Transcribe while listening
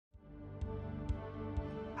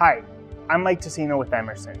Hi, I'm Mike Tessino with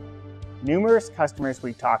Emerson. Numerous customers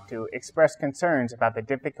we talk to express concerns about the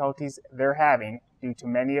difficulties they're having due to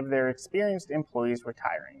many of their experienced employees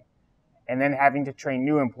retiring, and then having to train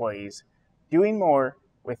new employees. Doing more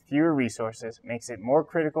with fewer resources makes it more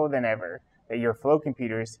critical than ever that your flow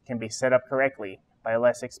computers can be set up correctly by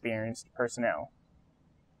less experienced personnel.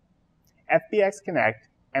 FBxConnect,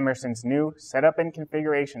 Emerson's new setup and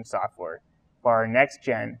configuration software for our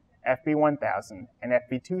next-gen FB1000 and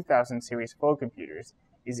FB2000 series flow computers,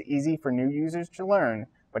 is easy for new users to learn,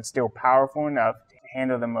 but still powerful enough to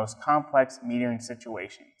handle the most complex metering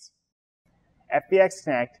situations.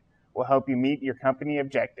 FBxConnect will help you meet your company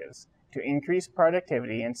objectives to increase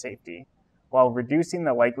productivity and safety while reducing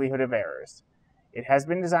the likelihood of errors. It has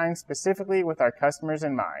been designed specifically with our customers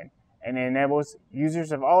in mind and enables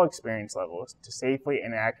users of all experience levels to safely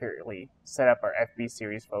and accurately set up our FB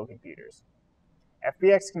series flow computers.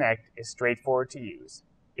 FBxConnect is straightforward to use.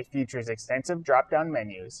 It features extensive drop-down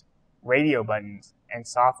menus, radio buttons, and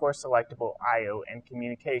software selectable I/O and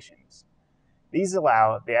communications. These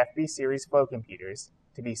allow the FB series flow computers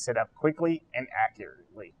to be set up quickly and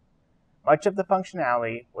accurately. Much of the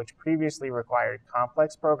functionality which previously required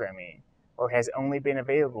complex programming or has only been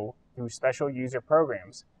available through special user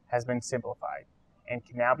programs has been simplified and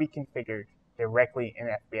can now be configured directly in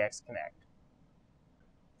FBxConnect.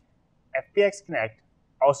 FBxConnect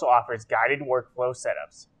also offers guided workflow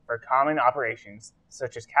setups for common operations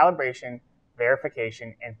such as calibration,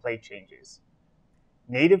 verification, and plate changes.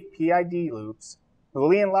 Native PID loops,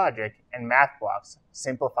 Boolean logic, and math blocks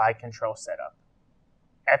simplify control setup.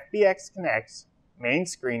 FBxConnect's main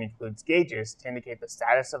screen includes gauges to indicate the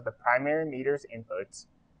status of the primary meter's inputs.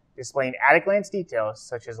 Displaying at-a-glance details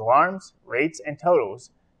such as alarms, rates, and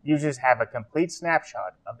totals, users have a complete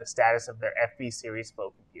snapshot of the status of their FB series flow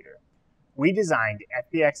computer. We designed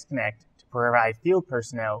FBxConnect to provide field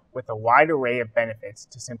personnel with a wide array of benefits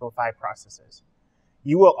to simplify processes.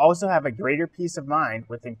 You will also have a greater peace of mind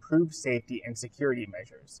with improved safety and security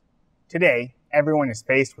measures. Today, everyone is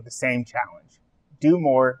faced with the same challenge: do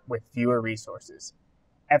more with fewer resources.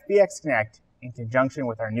 FBxConnect, in conjunction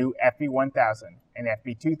with our new FB1000 and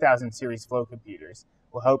FB2000 series flow computers,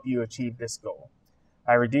 will help you achieve this goal.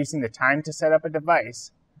 By reducing the time to set up a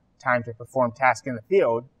device, time to perform tasks in the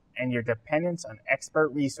field, and your dependence on expert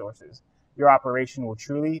resources, your operation will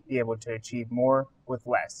truly be able to achieve more with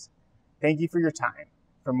less. Thank you for your time.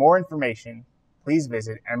 For more information, please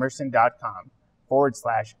visit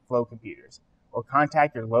emerson.com/flow computers or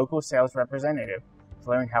contact your local sales representative to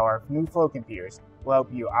learn how our new flow computers will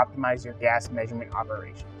help you optimize your gas measurement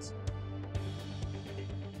operations.